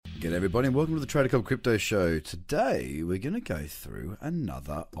G'day everybody and welcome to the Trader Cobb Crypto Show. Today we're going to go through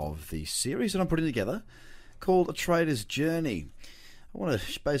another of the series that I'm putting together called A Trader's Journey. I want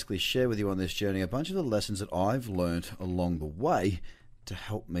to basically share with you on this journey a bunch of the lessons that I've learned along the way to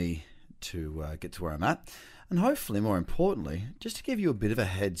help me to get to where I'm at, and hopefully, more importantly, just to give you a bit of a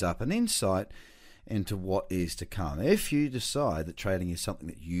heads up and insight into what is to come if you decide that trading is something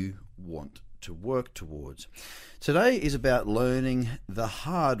that you want to work towards. Today is about learning the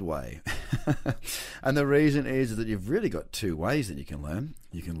hard way. And the reason is that you've really got two ways that you can learn.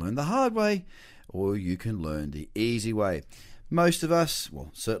 You can learn the hard way or you can learn the easy way. Most of us, well,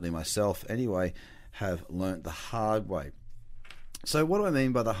 certainly myself anyway, have learnt the hard way. So what do I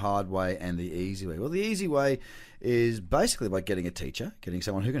mean by the hard way and the easy way? Well, the easy way is basically by getting a teacher, getting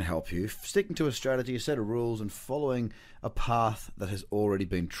someone who can help you, sticking to a strategy, a set of rules, and following a path that has already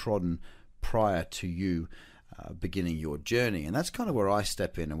been trodden prior to you beginning your journey. And that's kind of where I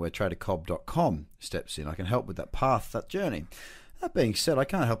step in and where TraderCobb.com steps in. I can help with that path, that journey. That being said, I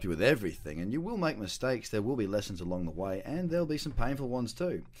can't help you with everything, and you will make mistakes. There will be lessons along the way, and there'll be some painful ones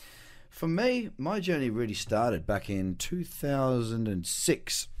too. For me, my journey really started back in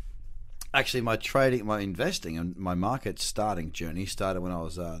 2006. Actually, my trading, my investing, and my market starting journey started when I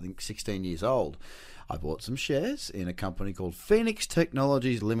was, I think, 16 years old. I bought some shares in a company called Phoenix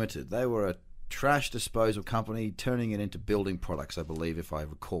Technologies Limited. They were a trash disposal company, turning it into building products, I believe, if I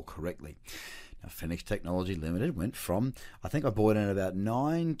recall correctly. Now, Phoenix Technology Limited went from, I think I bought in at about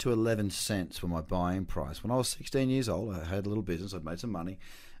 9 to 11 cents for my buying price. When I was 16 years old, I had a little business, I'd made some money.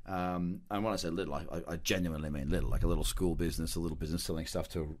 And when I say little, I genuinely mean little, like a little school business, a little business selling stuff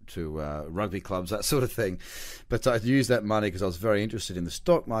to rugby clubs, that sort of thing. But I'd used that money because I was very interested in the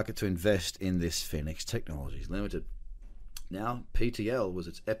stock market to invest in this Phoenix Technologies Limited. Now, PTL was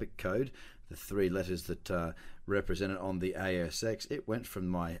its EPIC code, the three letters that represented on the ASX. It went from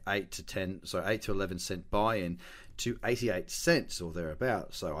my 8 to 11 cent buy-in to 88 cents or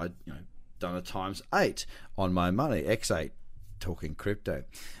thereabout. So I'd done a times 8 on my money, X8. Talking crypto,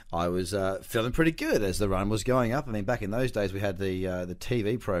 I was feeling pretty good as the run was going up. I mean, back in those days, we had the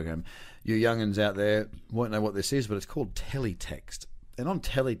TV program. You youngins out there won't know what this is, but it's called teletext. And on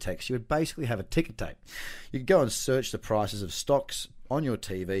teletext, you would basically have a ticker tape. You could go and search the prices of stocks on your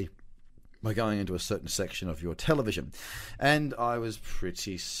TV by going into a certain section of your television. And I was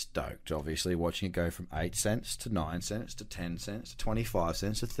pretty stoked, obviously, watching it go from 8 cents to 9 cents to 10 cents to 25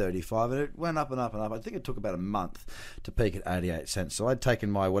 cents to 35, and it went up and up and up. I think it took about a month to peak at 88 cents. So I'd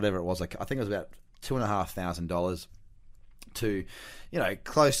taken my, whatever it was, I think it was about $2,500 to,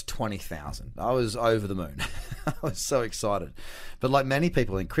 close to 20,000. I was over the moon. I was so excited. But like many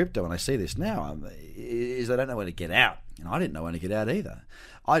people in crypto, and I see this now, is they don't know when to get out. And I didn't know when to get out either.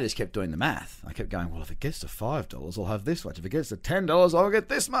 I just kept doing the math. I kept going, well, if it gets to $5, I'll have this much. If it gets to $10, I'll get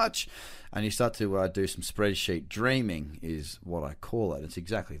this much. And you start to do some spreadsheet dreaming is what I call it. It's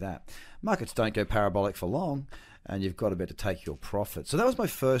exactly that. Markets don't go parabolic for long, and you've got to be able to take your profit. So that was my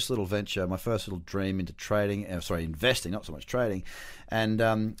first little venture, my first little dream into trading, investing, not so much trading. And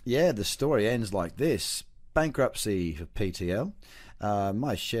the story ends like this. Bankruptcy for PTL.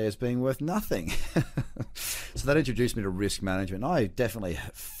 My shares being worth nothing. So that introduced me to risk management. I definitely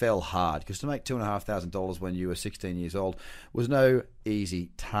fell hard because to make $2,500 when you were 16 years old was no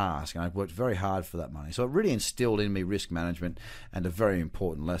easy task. And I worked very hard for that money. So it really instilled in me risk management and a very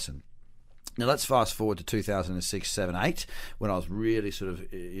important lesson. Now let's fast forward to 2006, 7, 8, when I was really sort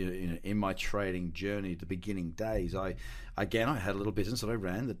of in my trading journey, the beginning days. I had a little business that I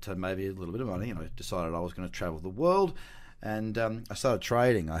ran that made me a little bit of money. I decided I was going to travel the world. And I started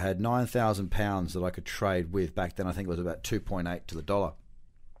trading. I had £9,000 that I could trade with. Back then, I think it was about 2.8 to the dollar.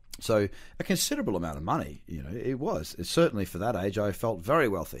 So a considerable amount of money, it was. It's certainly for that age, I felt very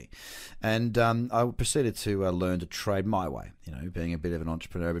wealthy. And I proceeded to learn to trade my way. Being a bit of an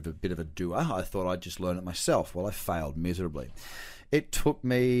entrepreneur, a bit of a doer, I thought I'd just learn it myself. Well, I failed miserably. It took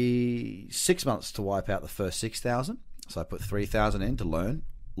me 6 months to wipe out the first 6,000. So I put 3,000 in to learn,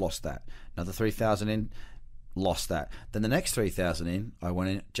 lost that. Another 3,000 in, lost that. Then the next 3,000 in, I went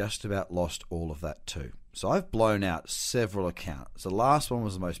in, just about lost all of that too. So I've blown out several accounts. The last one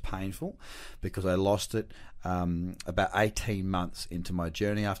was the most painful because I lost it about 18 months into my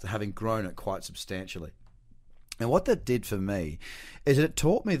journey after having grown it quite substantially. And what that did for me is it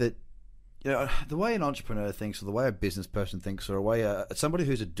taught me that the way an entrepreneur thinks, or the way a business person thinks, or a way somebody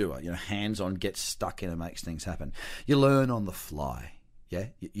who's a doer, hands-on, gets stuck in and makes things happen, you learn on the fly. Yeah,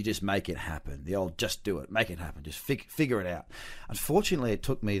 you just make it happen. The old just do it, make it happen, just figure it out. Unfortunately, it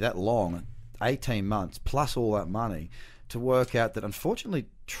took me that long, 18 months, plus all that money, to work out that unfortunately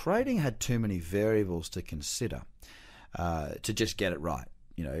trading had too many variables to consider to just get it right.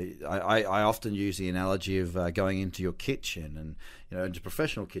 I often use the analogy of going into your kitchen and, into a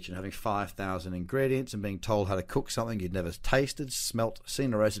professional kitchen, having 5,000 ingredients and being told how to cook something you'd never tasted, smelt,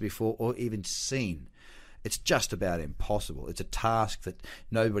 seen a recipe before, or even seen. It's just about impossible. It's a task that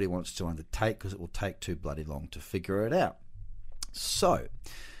nobody wants to undertake because it will take too bloody long to figure it out. So,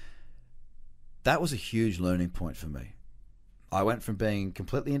 that was a huge learning point for me. I went from being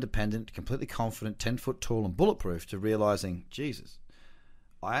completely independent, completely confident, 10 foot tall and bulletproof to realizing, Jesus,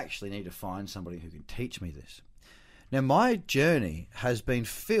 I actually need to find somebody who can teach me this. Now, my journey has been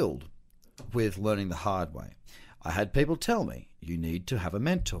filled with learning the hard way. I had people tell me, you need to have a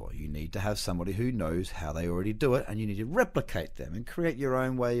mentor. You need to have somebody who knows how they already do it, and you need to replicate them and create your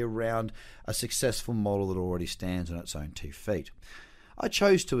own way around a successful model that already stands on its own 2 feet. I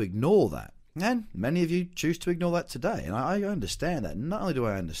chose to ignore that. And many of you choose to ignore that today. And I understand that. Not only do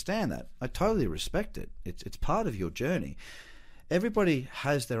I understand that, I totally respect it. It's part of your journey. Everybody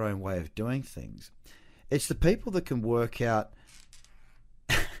has their own way of doing things. It's the people that can work out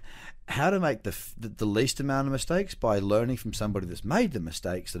how to make the least amount of mistakes by learning from somebody that's made the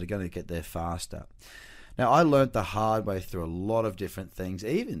mistakes that are going to get there faster. Now, I learned the hard way through a lot of different things,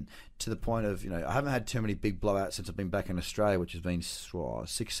 even to the point of, I haven't had too many big blowouts since I've been back in Australia, which has been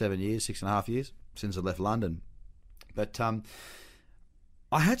 6.5 years since I left London. But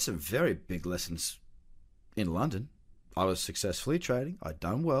I had some very big lessons in London. I was successfully trading. I'd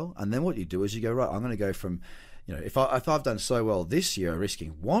done well. And then what you do is you go, right, I'm going to go from, if I've done so well this year,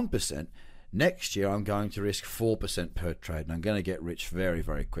 risking 1%, next year I'm going to risk 4% per trade, and I'm going to get rich very,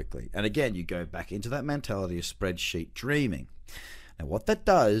 very quickly. And again, you go back into that mentality of spreadsheet dreaming. Now, what that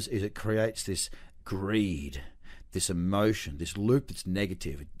does is it creates this greed, this emotion, this loop that's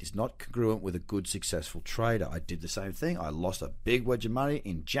negative. It is not congruent with a good, successful trader. I did the same thing. I lost a big wedge of money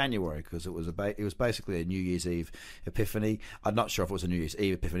in January because it was basically a New Year's Eve epiphany. I'm not sure if it was a New Year's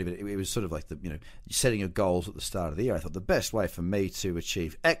Eve epiphany, but it was sort of like setting your goals at the start of the year. I thought the best way for me to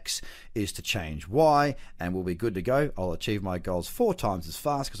achieve X is to change Y, and we'll be good to go. I'll achieve my goals 4 times as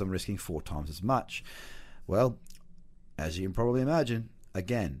fast because I'm risking 4 times as much. Well, as you can probably imagine,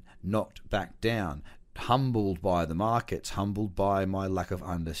 again, knocked back down. Humbled by the markets, humbled by my lack of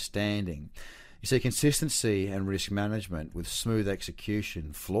understanding. You see, consistency and risk management with smooth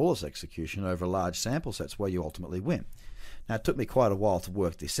execution, flawless execution over large sample sets where you ultimately win. Now, it took me quite a while to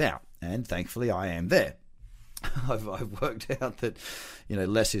work this out, and thankfully I am there. I've worked out that,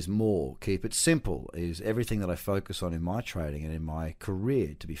 less is more. Keep it simple is everything that I focus on in my trading and in my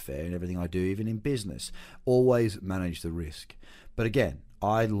career, to be fair, and everything I do, even in business. Always manage the risk. But again,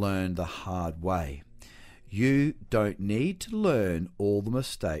 I learned the hard way. You don't need to learn all the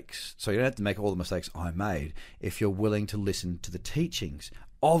mistakes, so you don't have to make all the mistakes I made if you're willing to listen to the teachings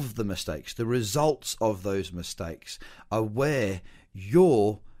of the mistakes, the results of those mistakes are where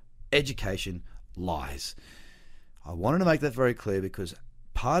your education lies. I wanted to make that very clear because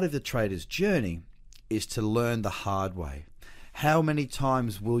part of the trader's journey is to learn the hard way. How many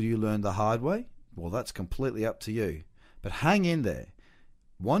times will you learn the hard way? Well, that's completely up to you. But hang in there.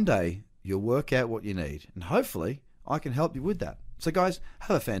 One day, you'll work out what you need, and hopefully I can help you with that. So guys,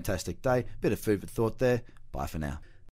 have a fantastic day. Bit of food for thought there. Bye for now.